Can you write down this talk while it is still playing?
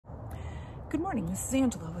Good morning, this is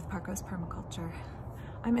Angela with Parco's Permaculture.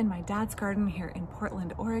 I'm in my dad's garden here in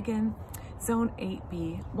Portland, Oregon, Zone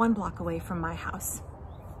 8B, 1 block away from my house.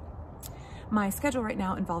 My schedule right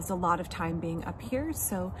now involves a lot of time being up here,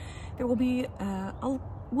 so there will be a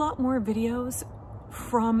lot more videos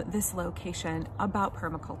from this location about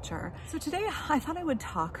permaculture. So today I thought I would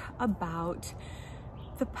talk about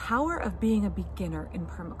the power of being a beginner in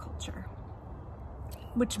permaculture,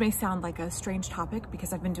 which may sound like a strange topic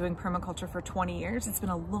because I've been doing permaculture for 20 years. It's been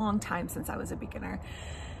a long time since I was a beginner,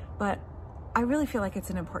 but I really feel like it's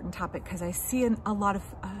an important topic because I see a lot of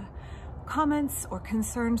comments or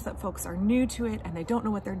concerns that folks are new to it and they don't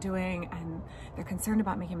know what they're doing and they're concerned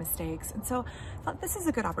about making mistakes. And so I thought this is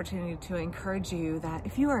a good opportunity to encourage you that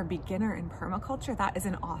if you are a beginner in permaculture, that is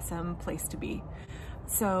an awesome place to be.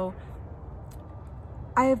 So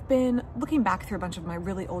I have been looking back through a bunch of my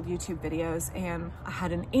really old YouTube videos, and I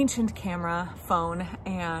had an ancient camera phone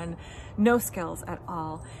and no skills at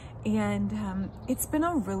all. And it's been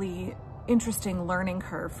a really interesting learning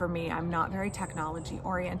curve for me. I'm not very technology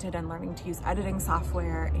oriented and learning to use editing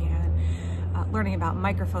software and learning about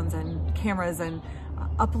microphones and cameras and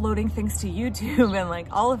uploading things to YouTube, and like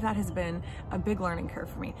all of that has been a big learning curve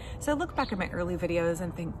for me. So I look back at my early videos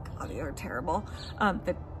and think, oh, they are terrible.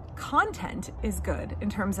 The content is good in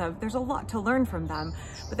terms of there's a lot to learn from them,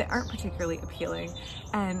 but they aren't particularly appealing.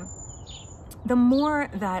 And the more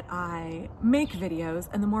that I make videos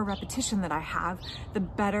and the more repetition that I have, the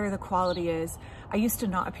better the quality is. I used to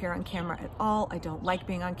not appear on camera at all. I don't like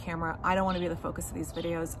being on camera. I don't want to be the focus of these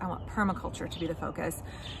videos. I want permaculture to be the focus.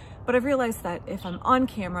 But I've realized that if I'm on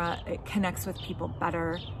camera, it connects with people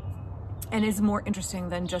better and is more interesting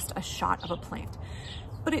than just a shot of a plant.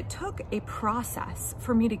 But it took a process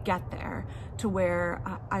for me to get there to where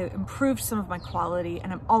I improved some of my quality,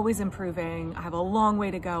 and I'm always improving. I have a long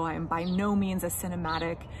way to go. I am by no means a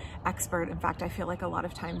cinematic expert. In fact, I feel like a lot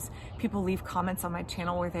of times people leave comments on my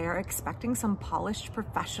channel where they are expecting some polished,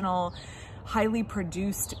 professional, highly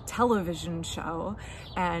produced television show,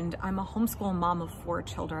 and I'm a homeschool mom of 4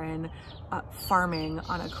 children farming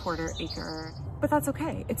on a 1/4 acre. But that's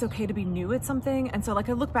okay. It's okay to be new at something. And so like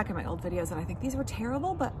I look back at my old videos and I think these were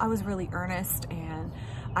terrible, but I was really earnest and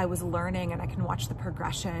I was learning, and I can watch the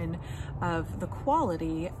progression of the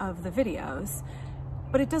quality of the videos.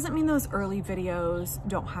 But it doesn't mean those early videos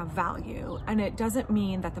don't have value. And it doesn't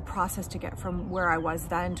mean that the process to get from where I was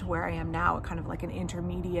then to where I am now, kind of like an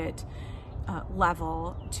intermediate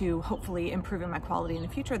level to hopefully improving my quality in the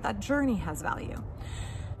future, that journey has value.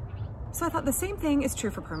 So I thought the same thing is true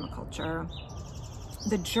for permaculture.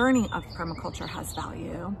 The journey of permaculture has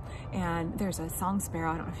value. And there's a song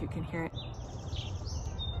sparrow, I don't know if you can hear it.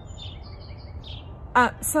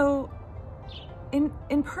 So in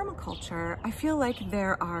permaculture, I feel like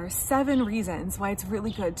there are 7 reasons why it's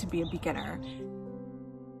really good to be a beginner.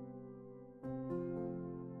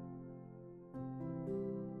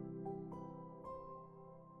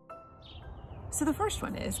 So the first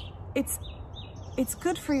one is, it's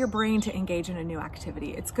good for your brain to engage in a new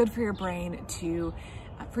activity. It's good for your brain to,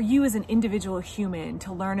 for you as an individual human,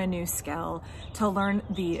 to learn a new skill, to learn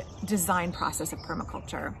the design process of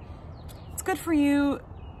permaculture. It's good for you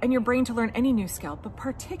and your brain to learn any new skill, but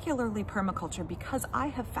particularly permaculture, because I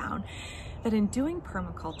have found that in doing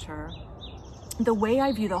permaculture, the way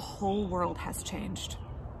I view the whole world has changed.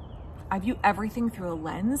 I view everything through a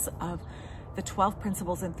lens of the 12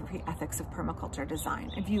 principles and 3 ethics of permaculture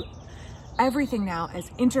design. I view everything now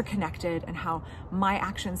as interconnected and how my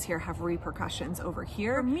actions here have repercussions over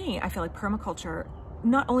here. For me, I feel like permaculture,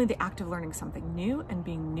 not only the act of learning something new and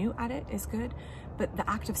being new at it is good, but the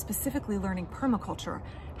act of specifically learning permaculture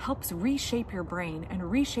helps reshape your brain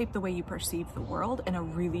and reshape the way you perceive the world in a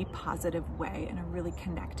really positive way, in a really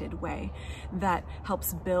connected way that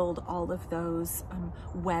helps build all of those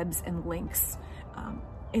webs and links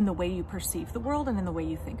in the way you perceive the world and in the way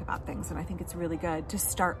you think about things. And I think it's really good to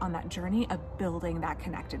start on that journey of building that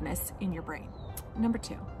connectedness in your brain. Number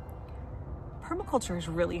 2, permaculture is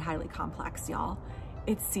really highly complex, y'all.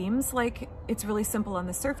 It seems like it's really simple on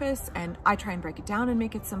the surface, and I try and break it down and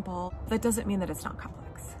make it simple. That doesn't mean that it's not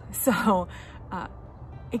complex. So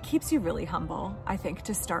it keeps you really humble, I think,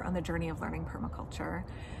 to start on the journey of learning permaculture.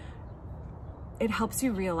 It helps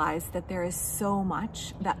you realize that there is so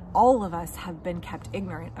much that all of us have been kept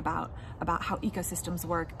ignorant about how ecosystems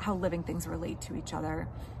work, how living things relate to each other,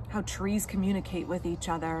 how trees communicate with each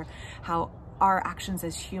other, how our actions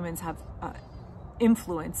as humans have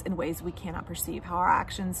influence in ways we cannot perceive, how our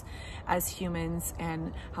actions as humans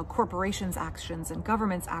and how corporations' actions and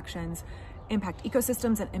governments' actions impact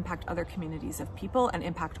ecosystems and impact other communities of people and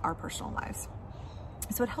impact our personal lives.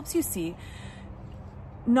 So it helps you see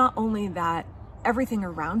not only that everything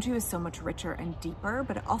around you is so much richer and deeper,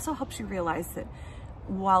 but it also helps you realize that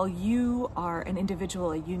while you are an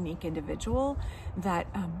individual, a unique individual, that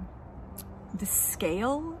the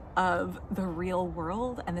scale of the real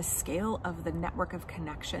world and the scale of the network of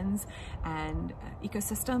connections and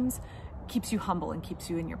ecosystems keeps you humble and keeps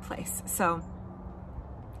you in your place. So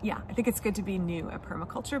yeah, I think it's good to be new at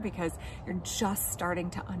permaculture because you're just starting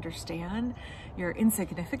to understand your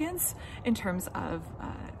insignificance in terms of,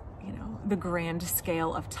 you know, the grand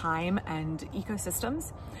scale of time and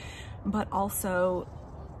ecosystems, but also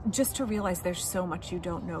just to realize there's so much you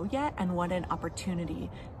don't know yet, and what an opportunity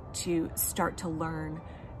to start to learn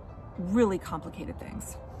really complicated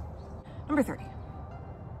things. Number 30.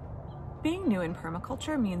 Being new in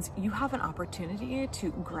permaculture means you have an opportunity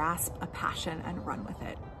to grasp a passion and run with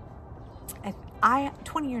it. I,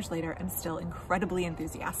 20 years later, am still incredibly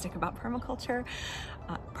enthusiastic about permaculture,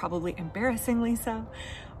 probably embarrassingly so.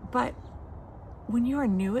 But when you are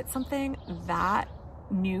new at something, that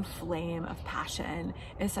new flame of passion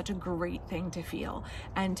is such a great thing to feel.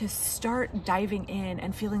 And to start diving in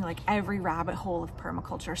and feeling like every rabbit hole of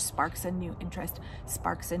permaculture sparks a new interest,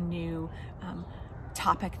 sparks a new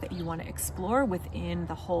topic that you want to explore within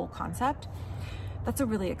the whole concept. That's a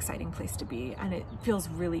really exciting place to be, and it feels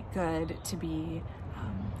really good to be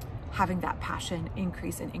having that passion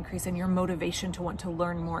increase and your motivation to want to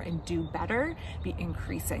learn more and do better be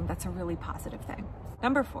increasing. That's a really positive thing.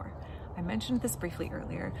 Number 4, I mentioned this briefly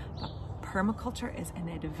earlier, but permaculture is an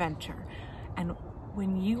adventure. And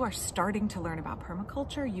when you are starting to learn about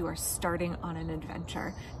permaculture, you are starting on an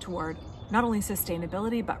adventure toward not only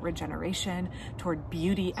sustainability, but regeneration, toward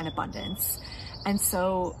beauty and abundance. And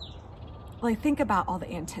so, like, think about all the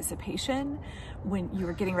anticipation when you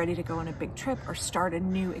are getting ready to go on a big trip or start a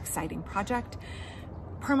new exciting project.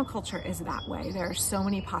 Permaculture is that way. There are so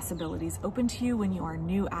many possibilities open to you when you are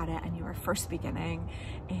new at it and you are first beginning,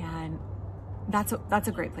 and that's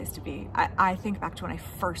a great place to be. I think back to when I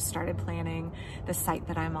first started planning the site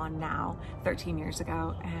that I'm on now 13 years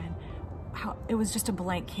ago, and how it was just a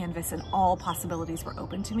blank canvas and all possibilities were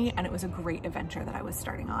open to me, and it was a great adventure that I was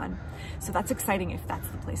starting on. So that's exciting if that's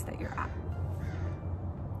the place that you're at.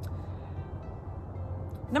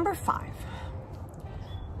 Number 5,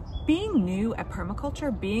 being new at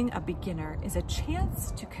permaculture, being a beginner, is a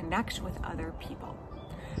chance to connect with other people.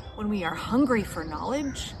 When we are hungry for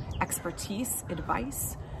knowledge, expertise,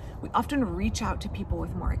 advice, we often reach out to people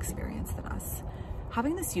with more experience than us.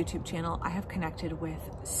 Having this YouTube channel, I have connected with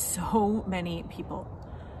so many people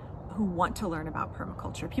who want to learn about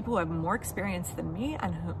permaculture, people who have more experience than me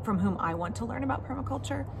and from whom I want to learn about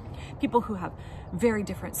permaculture, people who have very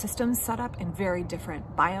different systems set up in very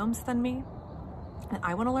different biomes than me that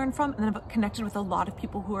I want to learn from. And then I've connected with a lot of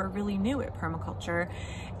people who are really new at permaculture,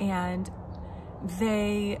 and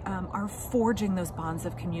they are forging those bonds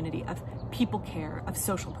of community, of people care, of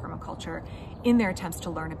social permaculture in their attempts to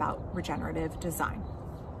learn about regenerative design.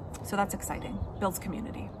 So that's exciting, builds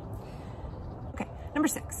community. Okay, number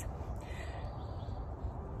 6.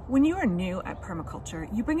 When you are new at permaculture,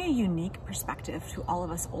 you bring a unique perspective to all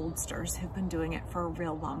of us oldsters who've been doing it for a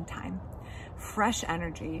real long time. Fresh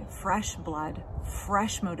energy, fresh blood,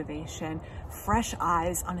 fresh motivation, fresh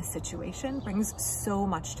eyes on a situation brings so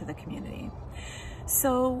much to the community.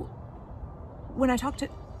 So when I talked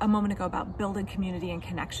a moment ago about building community and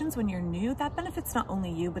connections when you're new, that benefits not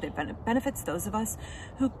only you, but it benefits those of us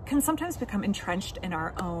who can sometimes become entrenched in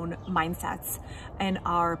our own mindsets and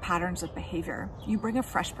our patterns of behavior. You bring a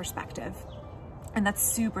fresh perspective, and that's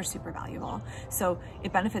super, super valuable. So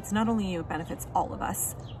it benefits not only you, it benefits all of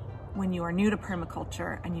us when you are new to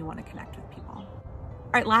permaculture and you want to connect with people.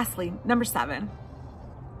 All right, lastly, number 7,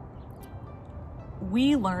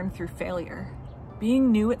 we learn through failure.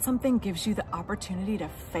 Being new at something gives you the opportunity to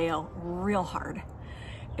fail real hard.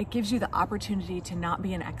 It gives you the opportunity to not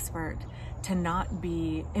be an expert, to not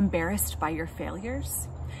be embarrassed by your failures,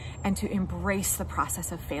 and to embrace the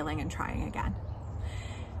process of failing and trying again.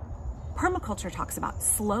 Permaculture talks about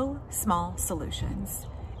slow, small solutions.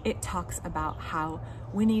 It talks about how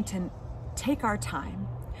we need to take our time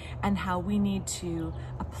and how we need to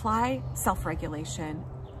apply self-regulation,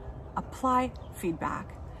 apply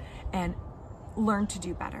feedback, and learn to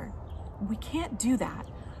do better. We can't do that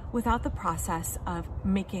without the process of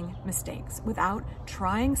making mistakes, without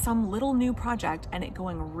trying some little new project and it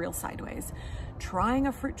going real sideways, trying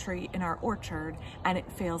a fruit tree in our orchard and it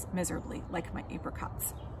fails miserably, like my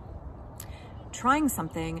apricots. Trying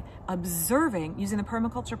something, observing, using the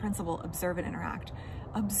permaculture principle, observe and interact,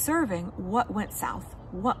 observing what went south,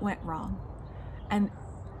 what went wrong. And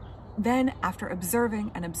then after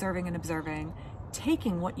observing and observing and observing,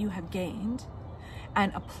 taking what you have gained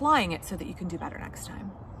and applying it so that you can do better next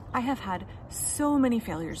time. I have had so many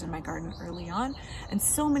failures in my garden early on, and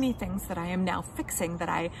so many things that I am now fixing that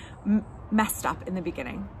I messed up in the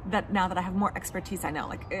beginning, that now that I have more expertise, I know,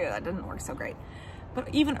 like, that didn't work so great.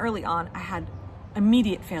 But even early on, I had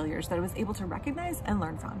immediate failures that I was able to recognize and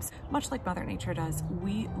learn from. Much like Mother Nature does,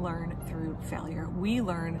 we learn through failure. We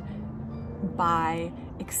learn by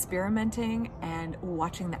experimenting and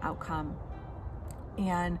watching the outcome,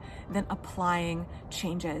 and then applying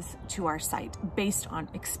changes to our site based on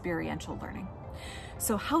experiential learning.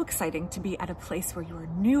 So how exciting to be at a place where you are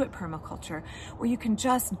new at permaculture, where you can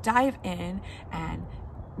just dive in and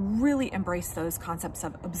really embrace those concepts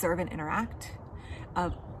of observe and interact,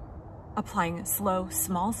 of applying slow,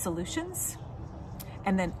 small solutions,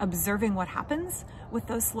 and then observing what happens with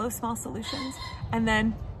those slow, small solutions. And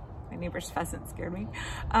then, my neighbor's pheasant scared me.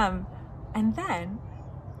 And then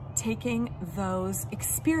taking those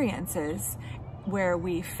experiences where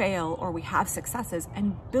we fail or we have successes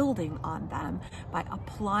and building on them by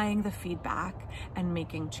applying the feedback and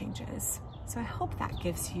making changes. So I hope that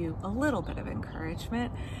gives you a little bit of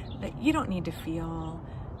encouragement that you don't need to feel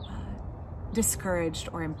discouraged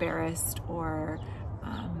or embarrassed or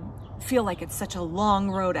feel like it's such a long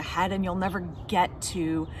road ahead and you'll never get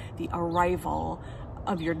to the arrival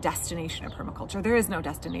of your destination of permaculture. There is no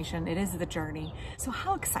destination, it is the journey. So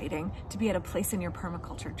how exciting to be at a place in your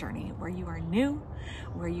permaculture journey where you are new,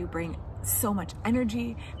 where you bring so much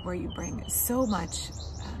energy, where you bring so much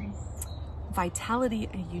vitality,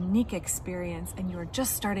 a unique experience, and you're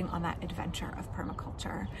just starting on that adventure of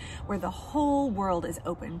permaculture, where the whole world is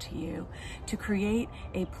open to you to create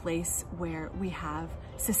a place where we have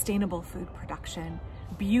sustainable food production,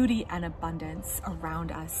 beauty and abundance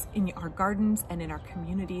around us in our gardens and in our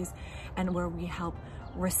communities, and where we help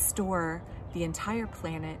restore the entire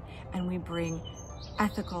planet and we bring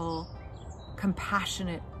ethical,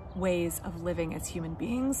 compassionate ways of living as human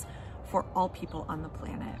beings for all people on the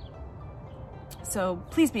planet. So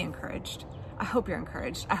please be encouraged. I hope you're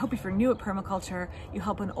encouraged. I hope if you're new at permaculture, you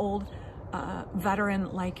help an old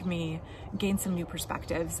veteran like me gain some new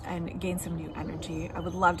perspectives and gain some new energy. I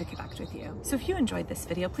would love to connect with you. So if you enjoyed this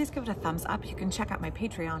video, please give it a thumbs up. You can check out my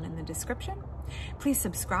Patreon in the description. Please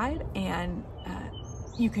subscribe, and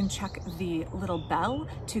you can check the little bell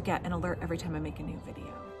to get an alert every time I make a new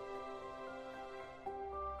video.